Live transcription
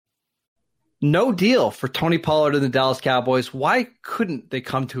No deal for Tony Pollard and the Dallas Cowboys. Why couldn't they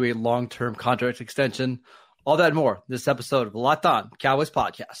come to a long-term contract extension? All that and more this episode of the Locked On Cowboys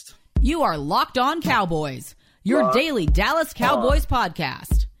podcast. You are Locked On Cowboys, your daily Dallas Cowboys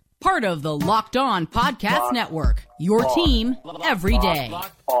podcast. Part of the Locked On Podcast Network, your team every day.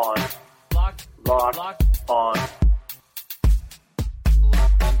 Locked on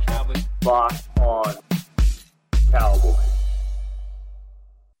Cowboys.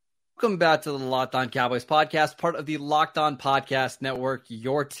 Welcome back to the Locked On Cowboys podcast, part of the Locked On Podcast Network,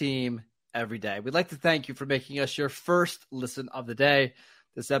 your team every day. We'd like to thank you for making us your first listen of the day.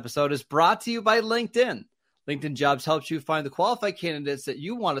 This episode is brought to you by LinkedIn. LinkedIn Jobs helps you find the qualified candidates that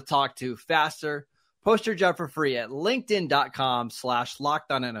you want to talk to faster. Post your job for free at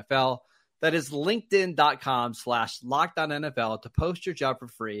linkedin.com/LockedOnNFL. That is linkedin.com/LockedOnNFL to post your job for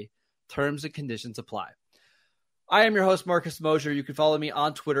free. Terms and conditions apply. I am your host, Marcus Mosher. You can follow me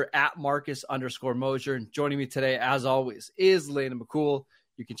on Twitter at Marcus_Mosher. And joining me today, as always, is Landon McCool.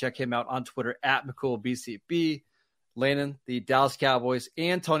 You can check him out on Twitter at McCoolBCB. Landon, the Dallas Cowboys,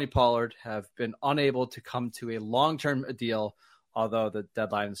 and Tony Pollard have been unable to come to a long-term deal, although the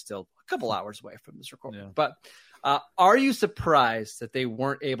deadline is still a couple hours away from this recording. Yeah. But are you surprised that they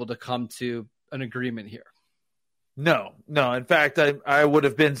weren't able to come to an agreement here? No. In fact, I would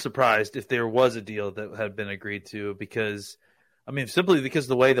have been surprised if there was a deal that had been agreed to simply because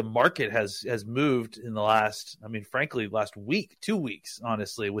the way the market has moved in the last week, 2 weeks,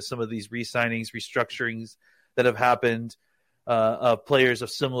 honestly, with some of these re-signings, restructurings that have happened of players of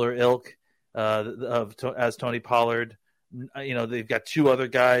similar ilk as Tony Pollard. You know, they've got two other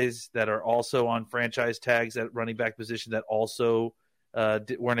guys that are also on franchise tags at running back position that also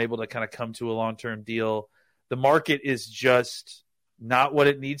weren't able to kind of come to a long-term deal. The market is just not what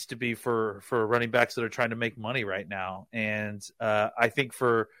it needs to be for running backs that are trying to make money right now. And I think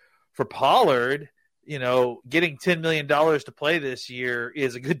for Pollard, getting $10 million to play this year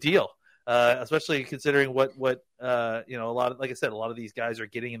is a good deal, especially considering what a lot of these guys are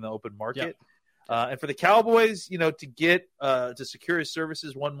getting in the open market. Yep. And for the Cowboys, to get to secure his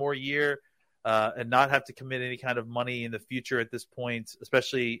services one more year, and not have to commit any kind of money in the future at this point,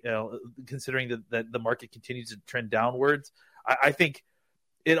 especially considering that the market continues to trend downwards. I think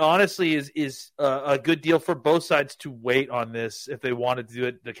it honestly is a good deal for both sides to wait on this if they want to do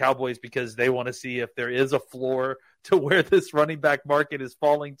it. The Cowboys, because they want to see if there is a floor to where this running back market is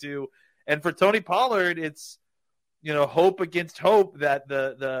falling to. And for Tony Pollard, it's hope against hope that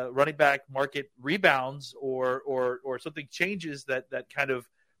the running back market rebounds or something changes that kind of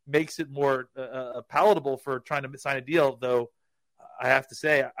makes it more palatable for trying to sign a deal, though I have to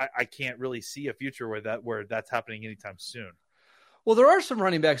say I can't really see a future where that's happening anytime soon. Well, there are some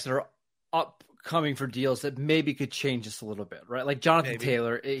running backs that are upcoming for deals that maybe could change this a little bit, right? Like Jonathan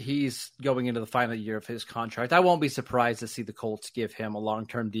Taylor, he's going into the final year of his contract. I won't be surprised to see the Colts give him a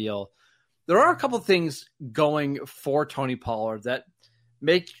long-term deal. There are a couple of things going for Tony Pollard that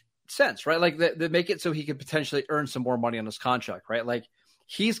make sense, right? Like that make it so he could potentially earn some more money on his contract, right? Like,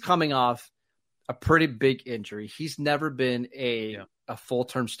 he's coming off a pretty big injury. He's never been a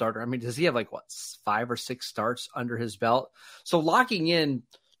full-term starter. I mean, does he have 5 or 6 starts under his belt? So locking in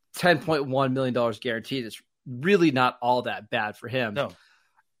 $10.1 million guaranteed is really not all that bad for him. No.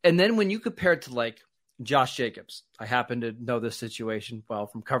 And then when you compare it to Josh Jacobs, I happen to know this situation well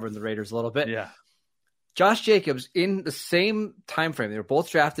from covering the Raiders a little bit. Yeah. Josh Jacobs, in the same time frame, they were both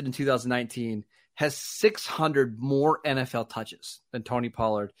drafted in 2019, has 600 more NFL touches than Tony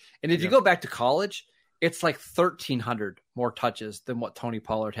Pollard. And if you go back to college, it's 1,300 more touches than what Tony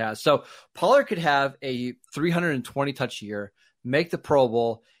Pollard has. So Pollard could have a 320 touch year, make the Pro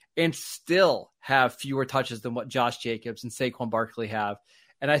Bowl, and still have fewer touches than what Josh Jacobs and Saquon Barkley have.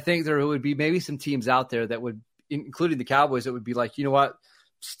 And I think there would be maybe some teams out there that would, including the Cowboys, that would be like, you know what,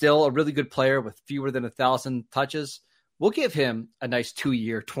 still a really good player with fewer than 1,000 touches. We'll give him a nice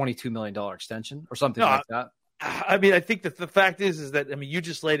 2-year, $22 million extension or something like that. I mean, I think that the fact is that, you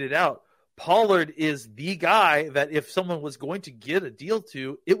just laid it out. Pollard is the guy that if someone was going to get a deal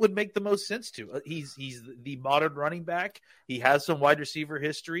to, it would make the most sense to. He's the modern running back. He has some wide receiver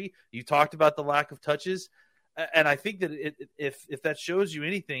history. You talked about the lack of touches. And I think that if that shows you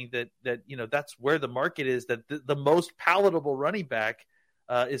anything, that that's where the market is, that the most palatable running back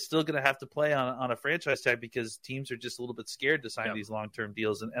is still going to have to play on a franchise tag because teams are just a little bit scared to sign these long-term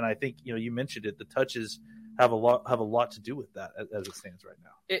deals. And I think, you mentioned it, the touches have a lot to do with that as it stands right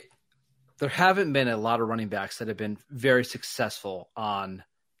now. There haven't been a lot of running backs that have been very successful on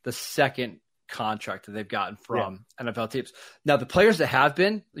the second contract that they've gotten from NFL teams. Now, the players that have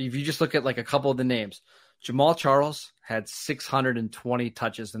been, if you just look at a couple of the names, Jamal Charles had 620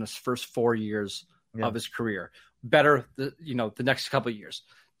 touches in his first 4 years of his career. Better, the next couple of years.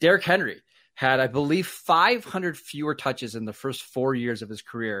 Derrick Henry had, I believe, 500 fewer touches in the first 4 years of his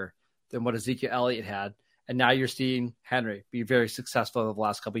career than what Ezekiel Elliott had. And now you're seeing Henry be very successful over the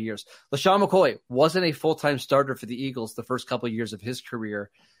last couple of years. LaShawn McCoy wasn't a full-time starter for the Eagles the first couple of years of his career.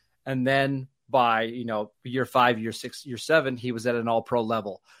 And then by, year 5, year 6, year 7, he was at an all-pro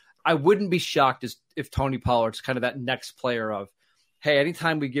level. I wouldn't be shocked if Tony Pollard's kind of that next player of, hey,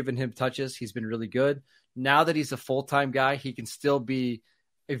 anytime we've given him touches, he's been really good. Now that he's a full-time guy, he can still be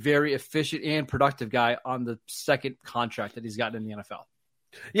a very efficient and productive guy on the second contract that he's gotten in the NFL.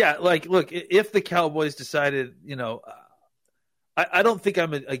 Yeah, look, if the Cowboys decided, I don't think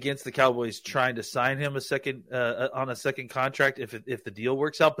I'm against the Cowboys trying to sign him on a second contract if the deal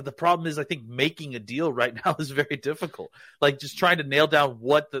works out. But the problem is, I think making a deal right now is very difficult. Like just trying to nail down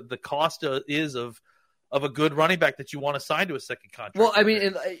what the cost is of a good running back that you want to sign to a second contract. Well, I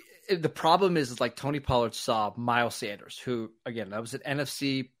mean, the problem is like Tony Pollard saw Miles Sanders, who, again, that was an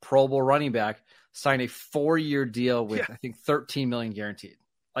NFC Pro Bowl running back, sign a 4-year deal with, I think, $13 million guaranteed.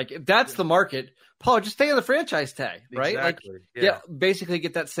 Like, if that's the market, Pollard, just stay on the franchise tag, right? Exactly. Basically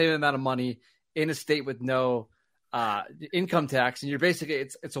get that same amount of money in a state with no income tax, and you're basically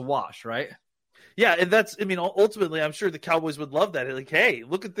it's a wash, right? Yeah, and ultimately, I'm sure the Cowboys would love that. Like, hey,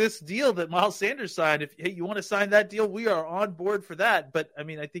 look at this deal that Miles Sanders signed. If you want to sign that deal, we are on board for that. But I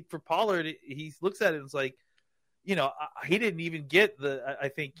mean, I think for Pollard, he looks at it and it's like, he didn't even get I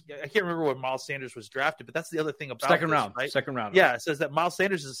can't remember when Miles Sanders was drafted, but that's the other thing about second this, round, right? Second round. Yeah, it says that Miles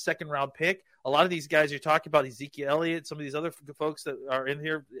Sanders is a second round pick. A lot of these guys you're talking about, Ezekiel Elliott, some of these other folks that are in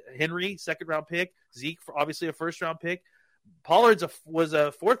here, Henry, second round pick, Zeke, obviously a first round pick. Pollard's was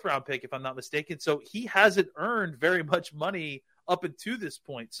a fourth round pick, if I'm not mistaken. So he hasn't earned very much money up until this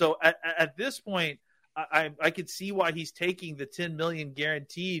point. So at this point, I could see why he's taking the $10 million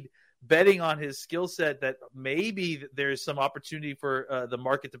guaranteed, betting on his skill set that maybe there's some opportunity for the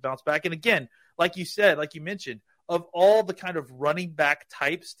market to bounce back. And again, like you said, like you mentioned, of all the kind of running back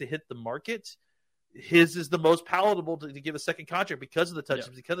types to hit the market, his is the most palatable to give a second contract because of the touches,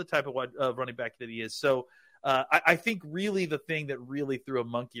 because of the type of running back that he is. So I think really the thing that really threw a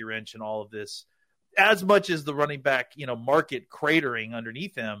monkey wrench in all of this, as much as the running back, market cratering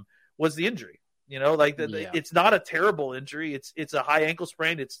underneath him, was the injury. It's not a terrible injury. It's a high ankle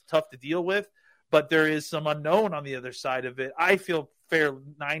sprain. It's tough to deal with, but there is some unknown on the other side of it. I feel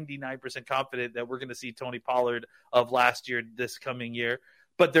 99% confident that we're going to see Tony Pollard of last year this coming year,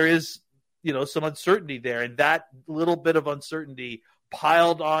 but there is, some uncertainty there, and that little bit of uncertainty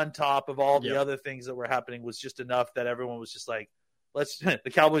piled on top of all the other things that were happening was just enough that everyone was just like,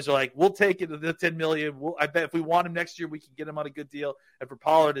 the Cowboys are like, we'll take it to the $10 million. I bet if we want him next year, we can get him on a good deal. And for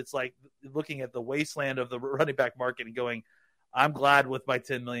Pollard, it's like looking at the wasteland of the running back market and going, I'm glad with my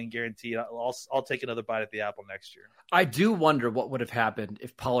 $10 million guaranteed. I'll take another bite at the apple next year. I do wonder what would have happened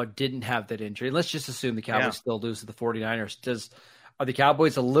if Pollard didn't have that injury. Let's just assume the Cowboys still lose to the 49ers. Are the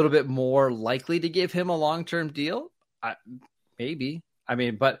Cowboys a little bit more likely to give him a long-term deal? Maybe. I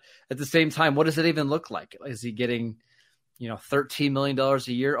mean, but at the same time, what does it even look like? Is he getting $13 million a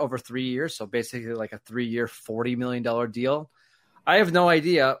year over 3 years? So basically like a 3-year, $40 million deal. I have no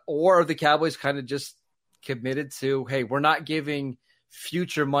idea. Or are the Cowboys kind of just committed to, hey, we're not giving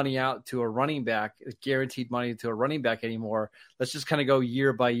future money out to a running back, guaranteed money to a running back anymore. Let's just kind of go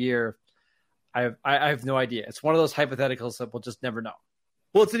year by year. I have no idea. It's one of those hypotheticals that we'll just never know.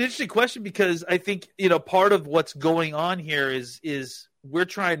 Well, it's an interesting question because I think, part of what's going on here is we're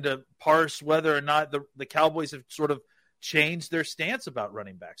trying to parse whether or not the Cowboys have sort of changed their stance about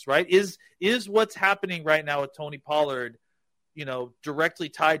running backs, right? Is what's happening right now with Tony Pollard, directly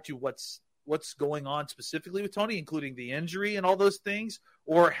tied to what's going on specifically with Tony, including the injury and all those things,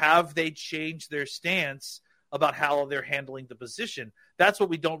 or have they changed their stance about how they're handling the position? That's what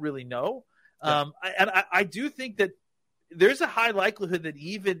we don't really know. Yeah. I do think that there's a high likelihood that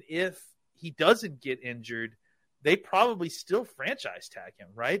even if he doesn't get injured, they probably still franchise tag him,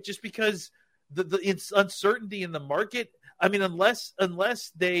 right? Just because it's uncertainty in the market. I mean, unless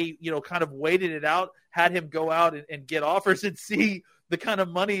they, kind of waited it out, had him go out and get offers and see the kind of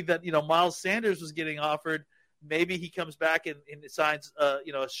money that, Miles Sanders was getting offered, maybe he comes back and signs, a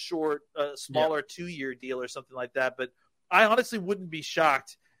short, smaller 2-year deal or something like that. But I honestly wouldn't be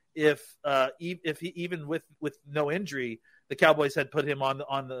shocked if he, even with no injury, the Cowboys had put him on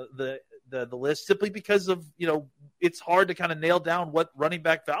the list simply because of, it's hard to kind of nail down what running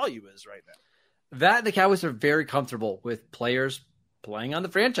back value is right now. That the Cowboys are very comfortable with players playing on the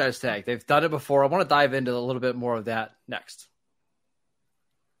franchise tag. They've done it before. I want to dive into a little bit more of that next.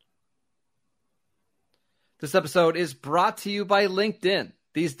 This episode is brought to you by LinkedIn.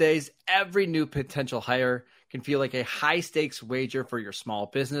 These days, every new potential hire can feel like a high-stakes wager for your small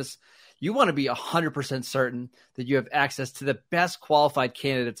business. You want to be 100% certain that you have access to the best qualified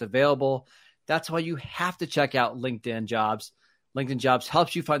candidates available. That's why you have to check out LinkedIn Jobs. LinkedIn Jobs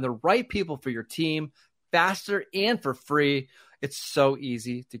helps you find the right people for your team faster and for free. It's so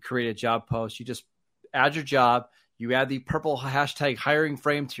easy to create a job post. You just add your job. You add the purple hashtag hiring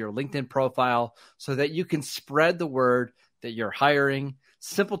frame to your LinkedIn profile so that you can spread the word that you're hiring.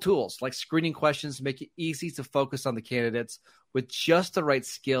 Simple tools like screening questions make it easy to focus on the candidates with just the right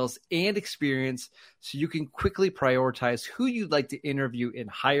skills and experience so you can quickly prioritize who you'd like to interview and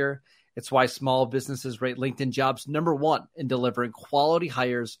hire. It's why small businesses rate LinkedIn Jobs #1 in delivering quality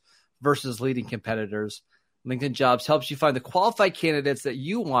hires versus leading competitors. LinkedIn Jobs helps you find the qualified candidates that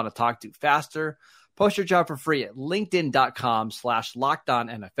you want to talk to faster. Post your job for free at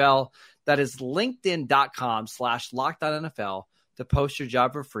linkedin.com/LockedOnNFL. That is linkedin.com/LockedOnNFL to post your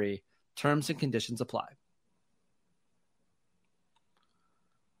job for free. Terms and conditions apply.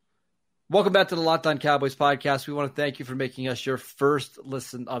 Welcome back to the Locked On Cowboys podcast. We want to thank you for making us your first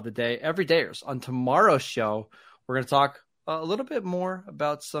listen of the day. Every dayers. On tomorrow's show, we're going to talk a little bit more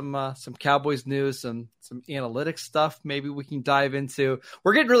about some Cowboys news, some analytics stuff maybe we can dive into.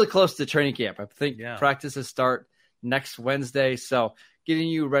 We're getting really close to training camp. I think practices start next Wednesday, so getting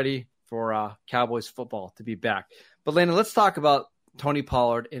you ready for Cowboys football to be back. But Landon, let's talk about Tony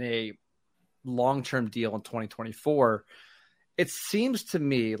Pollard in a long-term deal in 2024. It seems to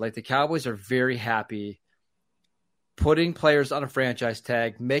me like the Cowboys are very happy putting players on a franchise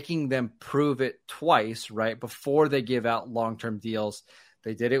tag, making them prove it twice, right, before they give out long-term deals.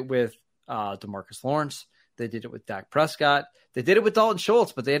 They did it with DeMarcus Lawrence. They did it with Dak Prescott. They did it with Dalton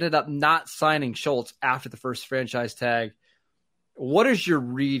Schultz, but they ended up not signing Schultz after the first franchise tag. What is your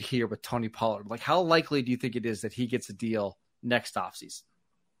read here with Tony Pollard? Like, how likely do you think it is that he gets a deal next offseason?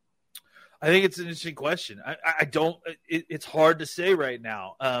 I think it's an interesting question. It's hard to say right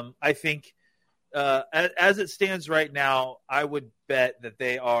now. I think as it stands right now, I would bet that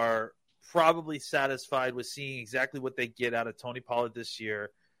they are probably satisfied with seeing exactly what they get out of Tony Pollard this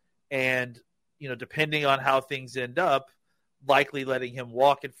year. And, depending on how things end up, likely letting him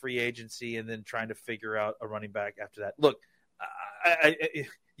walk in free agency and then trying to figure out a running back after that. Look,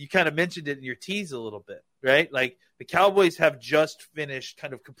 you kind of mentioned it in your tease a little bit, right? Like the Cowboys have just finished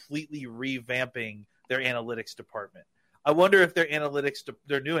kind of completely revamping their analytics department. I wonder if their new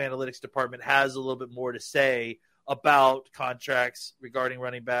analytics department has a little bit more to say about contracts regarding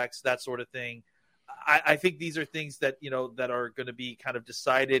running backs, that sort of thing. I think these are things that, that are going to be kind of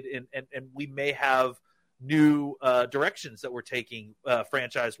decided and we may have new directions that we're taking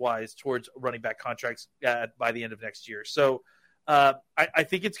franchise-wise towards running back contracts by the end of next year. So I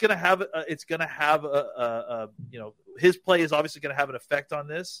think it's going to have his play is obviously going to have an effect on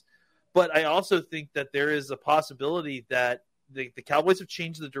this. But I also think that there is a possibility that the Cowboys have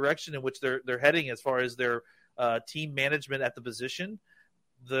changed the direction in which they're heading as far as their team management at the position.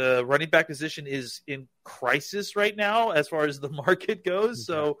 The running back position is in crisis right now as far as the market goes.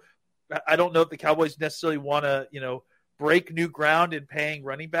 So I don't know if the Cowboys necessarily want to, break new ground in paying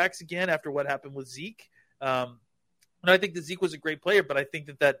running backs again after what happened with Zeke. And I think that Zeke was a great player, but I think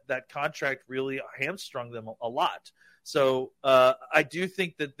that contract really hamstrung them a lot. So I do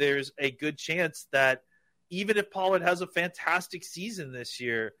think that there's a good chance that even if Pollard has a fantastic season this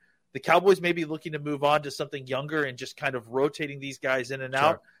year, the Cowboys may be looking to move on to something younger and just kind of rotating these guys in and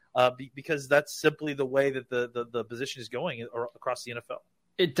out because that's simply the way that the position is going across the NFL.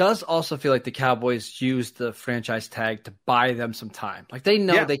 It does also feel like the Cowboys use the franchise tag to buy them some time. Like they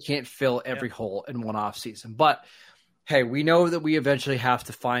know they can't fill every hole in one offseason, but hey, we know that we eventually have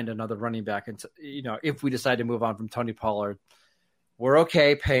to find another running back. And, if we decide to move on from Tony Pollard, we're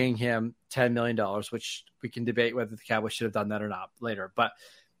okay paying him $10 million, which we can debate whether the Cowboys should have done that or not later. But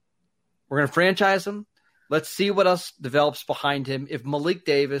we're going to franchise him. Let's see what else develops behind him. If Malik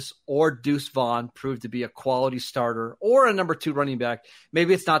Davis or Deuce Vaughn prove to be a quality starter or a number 2 running back,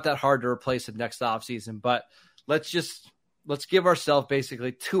 maybe it's not that hard to replace him next offseason. But let's give ourselves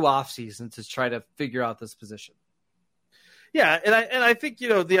basically 2 off seasons to try to figure out this position. Yeah, and I think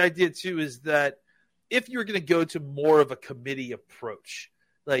the idea too is that if you're going to go to more of a committee approach,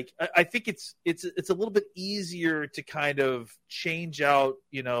 like I think it's a little bit easier to kind of change out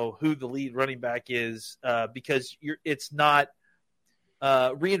who the lead running back is because it's not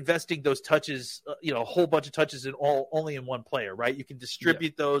reinvesting those touches, a whole bunch of touches only in one player, right? You can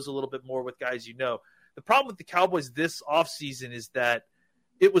distribute those a little bit more with guys. The problem with the Cowboys this offseason is that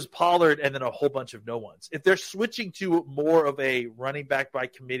it was Pollard and then a whole bunch of no ones. If they're switching to more of a running back by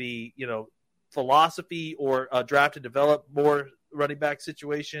committee, philosophy or a draft and develop more running back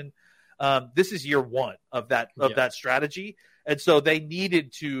situation. This is year one of that strategy. And so they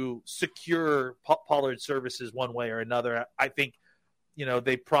needed to secure Pollard's services one way or another. I think,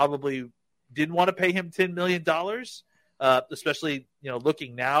 they probably didn't want to pay him $10 million, especially,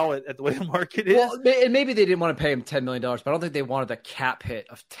 looking now at the way the market is. Well, and maybe they didn't want to pay him $10 million, but I don't think they wanted a cap hit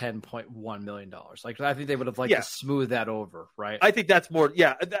of $10.1 million. Like, I think they would have liked to smooth that over, right? I think that's more,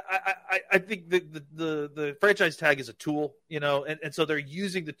 I think the franchise tag is a tool, and so they're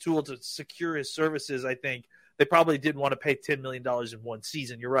using the tool to secure his services. I think they probably didn't want to pay $10 million in one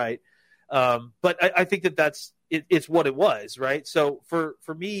season. You're right. But I think it's what it was, right? So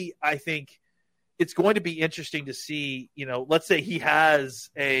for me, I think it's going to be interesting to see, let's say he has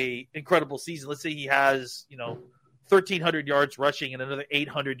a incredible season. Let's say he has, 1,300 yards rushing and another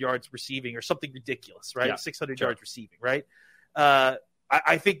 800 yards receiving or something ridiculous, right? 600 yards receiving, right?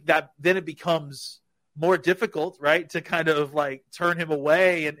 I think that then it becomes more difficult, right, to kind of like turn him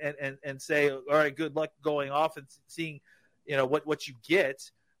away and say, all right, good luck going off and seeing, what you get.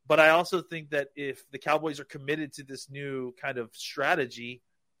 But I also think that if the Cowboys are committed to this new kind of strategy,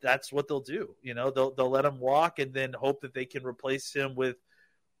 that's what they'll do. They'll let him walk and then hope that they can replace him with,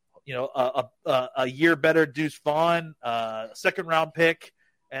 a year better Deuce Vaughn, second round pick,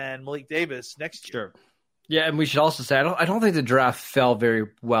 and Malik Davis next year. Sure. Yeah, and we should also say I don't think the draft fell very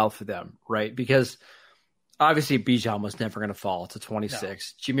well for them, right? Because obviously Bijan was never going to fall to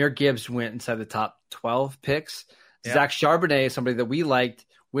 26. No. Jahmyr Gibbs went inside the top 12 picks. Yeah. Zach Charbonnet is somebody that we liked,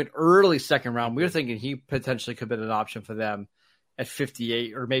 went early second round. We were thinking he potentially could have been an option for them at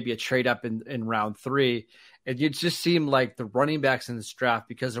 58 or maybe a trade up in round 3. And it just seemed like the running backs in this draft,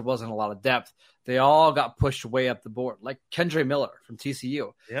 because there wasn't a lot of depth, they all got pushed way up the board, like Kendre Miller from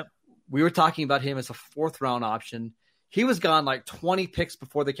TCU. Yep. We were talking about him as a 4th round option. He was gone like 20 picks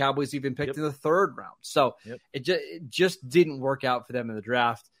before the Cowboys even picked in the 3rd round. So it just didn't work out for them in the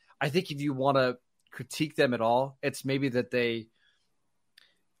draft. I think if you want to critique them at all, it's maybe that they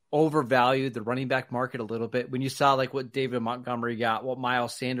overvalued the running back market a little bit when you saw like what David Montgomery got, what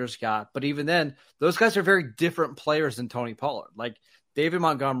Miles Sanders got. But even then, those guys are very different players than Tony Pollard. Like David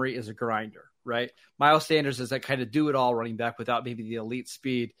Montgomery is a grinder, right? Miles Sanders is that kind of do-it-all running back without maybe the elite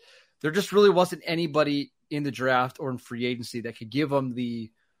speed. There just really wasn't anybody in the draft or in free agency that could give them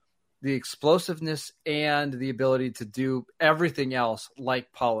the explosiveness and the ability to do everything else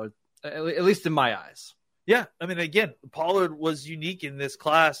like Pollard, at least in my eyes. Yeah, I mean, again, Pollard was unique in this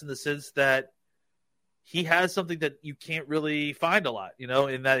class in the sense that he has something that you can't really find a lot,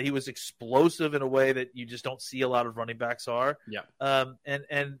 in that he was explosive in a way that you just don't see a lot of running backs are. Yeah.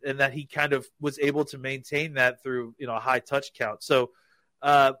 And that he kind of was able to maintain that through, a high touch count. So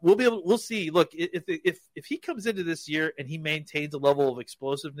we'll see. Look, if he comes into this year and he maintains a level of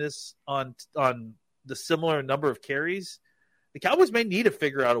explosiveness on the similar number of carries, the Cowboys may need to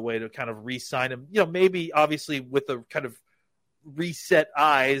figure out a way to kind of re-sign him. Maybe obviously with a kind of reset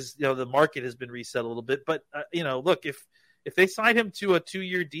eyes. The market has been reset a little bit, but look, if they sign him to a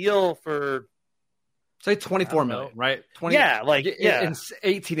 2-year deal for say $24 million, right? 20, and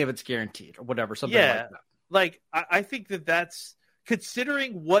 18 if it's guaranteed or whatever, something like that. Like I think that's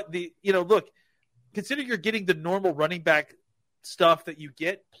considering what consider you're getting the normal running back stuff that you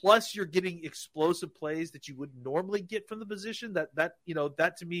get, plus you're getting explosive plays that you would normally get from the position.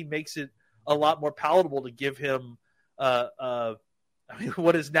 That to me makes it a lot more palatable to give him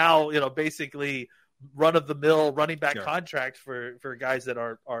what is now basically run of the mill running back contract for guys that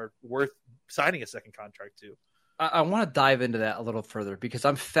are worth signing a second contract to. I want to dive into that a little further because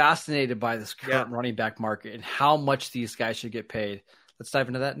I'm fascinated by this current running back market and how much these guys should get paid. Let's dive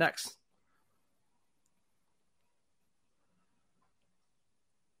into that next.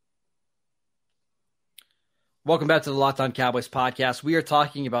 Welcome back to the Locked On Cowboys podcast. We are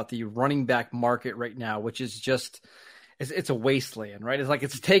talking about the running back market right now, which is just it's a wasteland, right? It's like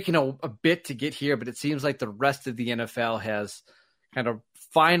it's taken a bit to get here, but it seems like the rest of the NFL has kind of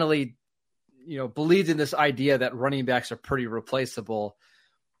finally, believed in this idea that running backs are pretty replaceable.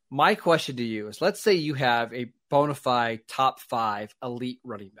 My question to you is, let's say you have a bona fide top 5 elite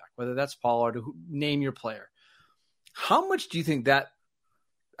running back, whether that's Pollard, name your player. How much of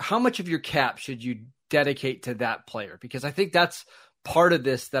your cap should you dedicate to that player? Because I think that's part of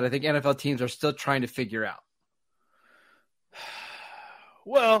this that I think NFL teams are still trying to figure out.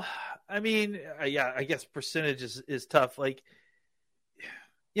 Well, I mean, I guess percentage is tough. Like,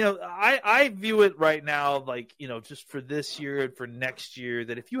 I view it right now, like, just for this year and for next year,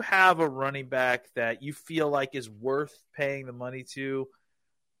 that if you have a running back that you feel like is worth paying the money to,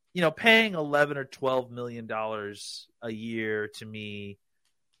 paying $11 or $12 million a year to me,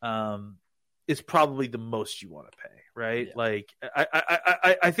 is probably the most you want to pay, right? Yeah. Like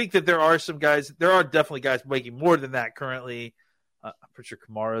I think that there are definitely guys making more than that currently. I'm pretty sure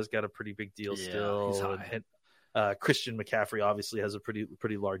Kamara's got a pretty big deal still. He's high. And Christian McCaffrey obviously has a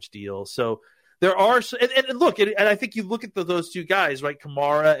pretty large deal. So there are, and look, and I think you look at those two guys, right?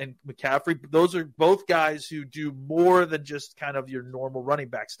 Kamara and McCaffrey. Those are both guys who do more than just kind of your normal running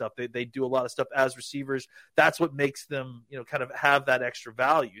back stuff. They do a lot of stuff as receivers. That's what makes them, kind of have that extra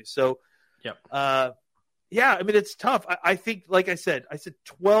value. So, yep. Yeah, I mean, it's tough. I think, like I said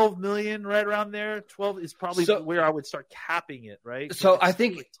 12 million right around there. 12 is probably where I would start capping it, right? So I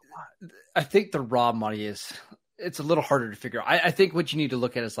think the raw money it's a little harder to figure out. I think what you need to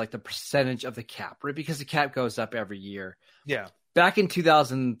look at is like the percentage of the cap, right? Because the cap goes up every year. Yeah. Back in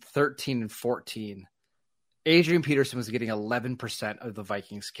 2013 and 14, Adrian Peterson was getting 11% of the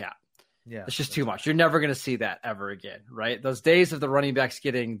Vikings cap. Yeah, it's just too much. You're never going to see that ever again, right? Those days of the running backs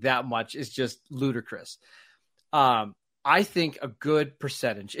getting that much is just ludicrous. I think a good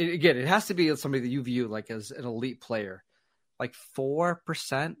percentage, again, it has to be somebody that you view like as an elite player, like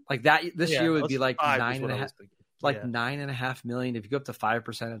 4%, like that. This year would be like 9.5 million. If you go up to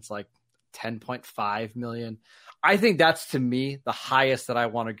 5%, it's like 10.5 million. I think that's, to me, the highest that I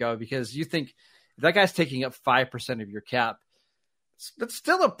want to go, because you think if that guy's taking up 5% of your cap, that's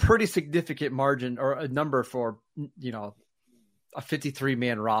still a pretty significant margin or a number for, a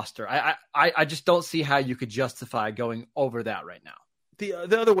 53-man roster. I just don't see how you could justify going over that right now.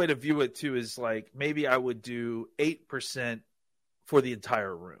 The other way to view it too is like, maybe I would do 8% for the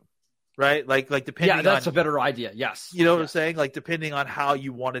entire room, right? Like depending. Yeah, that's a better idea. Yes. You know what I'm saying? Like, depending on how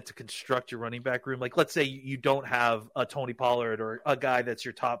you wanted to construct your running back room. Like, let's say you don't have a Tony Pollard or a guy that's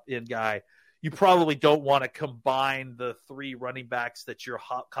your top end guy. You probably don't want to combine the three running backs that you're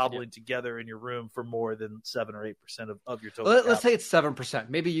cobbling together in your room for more than 7 or 8% of your total. Let's say it's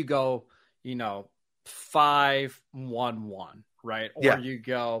 7%. Maybe you go, 5-1-1, right? Or you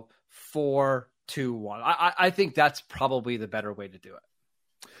go 4-2-1. I think that's probably the better way to do it.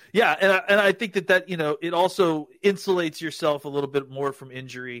 Yeah, and I think that it also insulates yourself a little bit more from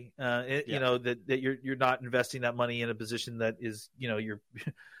injury. That you're not investing that money in a position that is you're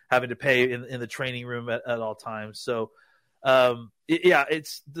having to pay in the training room at all times. So, look.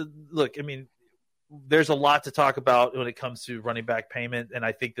 I mean, there's a lot to talk about when it comes to running back payment, and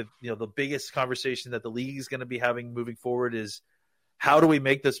I think that the biggest conversation that the league is going to be having moving forward is how do we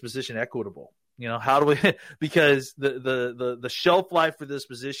make this position equitable? How do we? Because the shelf life for this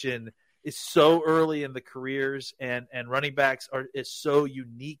position is so early in the careers, and running backs is so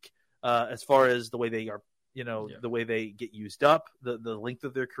unique as far as the way they are. The way they get used up, the length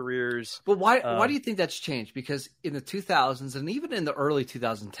of their careers. But why do you think that's changed? Because in the 2000s and even in the early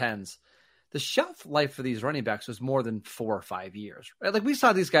 2010s, the shelf life for these running backs was more than 4 or 5 years. Right? Like, we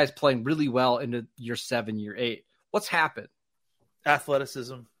saw these guys playing really well into year 7, year 8. What's happened?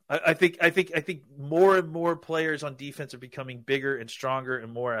 Athleticism. I think more and more players on defense are becoming bigger and stronger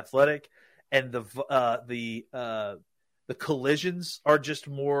and more athletic, and the collisions are just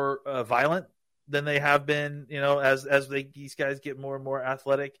more violent than they have been, as these guys get more and more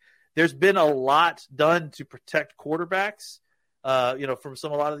athletic. There's been a lot done to protect quarterbacks, from a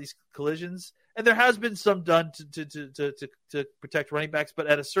lot of these collisions, and there has been some done to protect running backs. But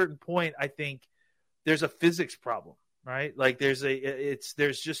at a certain point, I think there's a physics problem, right? Like there's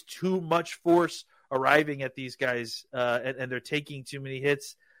just too much force arriving at these guys, and they're taking too many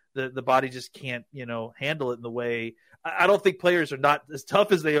hits. The body just can't, handle it in the way. I don't think players are not as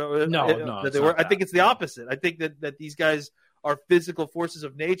tough as they are. No, they were. I think it's the opposite. I think that these guys are physical forces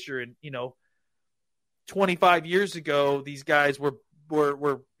of nature, and 25 years ago, these guys were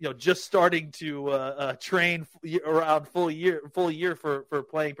just starting to train around full year for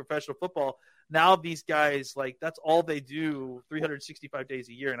playing professional football. Now these guys, like, that's all they do 365 days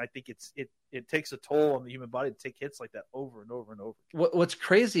a year. And I think it takes a toll on the human body to take hits like that over and over and over. What's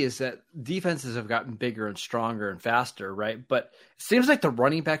crazy is that defenses have gotten bigger and stronger and faster, right? But it seems like the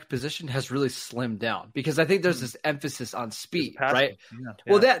running back position has really slimmed down, because I think there's this emphasis on speed, right? Yeah.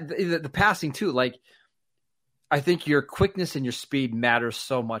 Well, the passing too, like, I think your quickness and your speed matters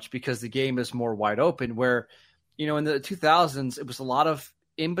so much because the game is more wide open, where, in the 2000s, it was a lot of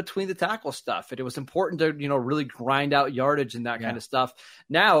in between the tackle stuff, and it was important to really grind out yardage and that kind of stuff.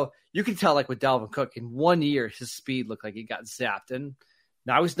 Now you can tell, like with Dalvin Cook, in 1 year his speed looked like it got zapped, and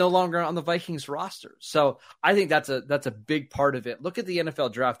now he's no longer on the Vikings roster. So I think that's a big part of it. Look at the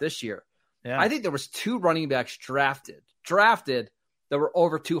NFL draft this year. I think there was 2 running backs drafted that were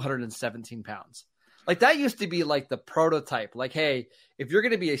over 217 pounds. Like, that used to be like the prototype. Like, hey, if you're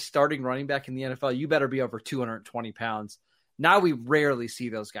going to be a starting running back in the NFL, you better be over 220 pounds. Now we rarely see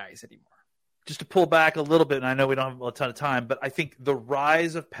those guys anymore. just to pull back a little bit, and I know we don't have a ton of time, but I think the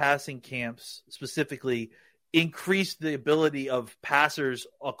rise of passing camps specifically increased the ability of passers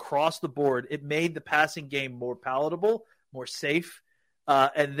across the board. It made the passing game more palatable, more safe.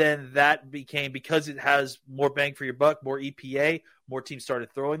 And then that became, because it has more bang for your buck, more EPA, more teams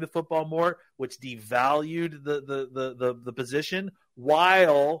started throwing the football more, which devalued the position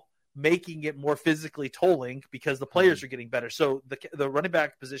while making it more physically tolling because the players are getting better. So the running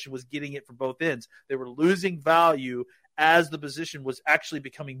back position was getting it from both ends. They were losing value as the position was actually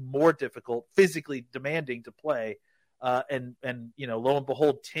becoming more difficult, physically demanding to play. And lo and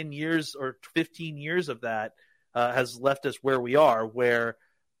behold, 10 years or 15 years of that has left us where we are, where,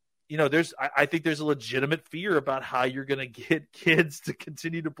 I think there's a legitimate fear about how you're going to get kids to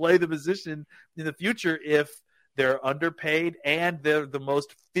continue to play the position in the future if they're underpaid and they're the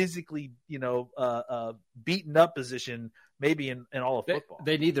most physically, beaten up position maybe in all of football.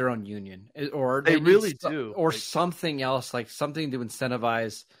 They need their own union, or they really do, or something else, like something to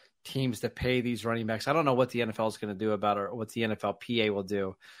incentivize teams to pay these running backs. I don't know what the NFL is going to do about it or what the NFLPA will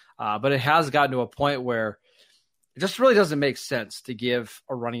do, but it has gotten to a point where it just really doesn't make sense to give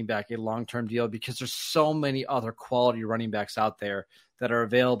a running back a long-term deal because there's so many other quality running backs out there that are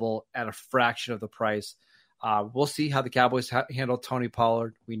available at a fraction of the price. We'll see how the Cowboys handle Tony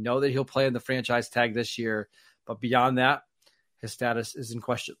Pollard. We know that he'll play in the franchise tag this year, but beyond that, his status is in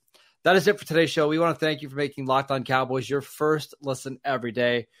question. That is it for today's show. We want to thank you for making Locked On Cowboys your first listen every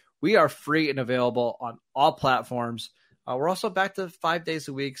day. We are free and available on all platforms. We're also back to 5 days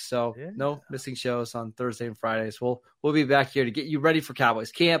a week, so no missing shows on Thursday and Fridays. We'll be back here to get you ready for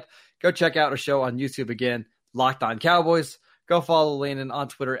Cowboys camp. Go check out our show on YouTube again, Locked On Cowboys. Go follow Landon on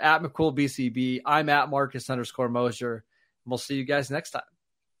Twitter at McCoolBCB. I'm at Marcus_Mosier. We'll see you guys next time.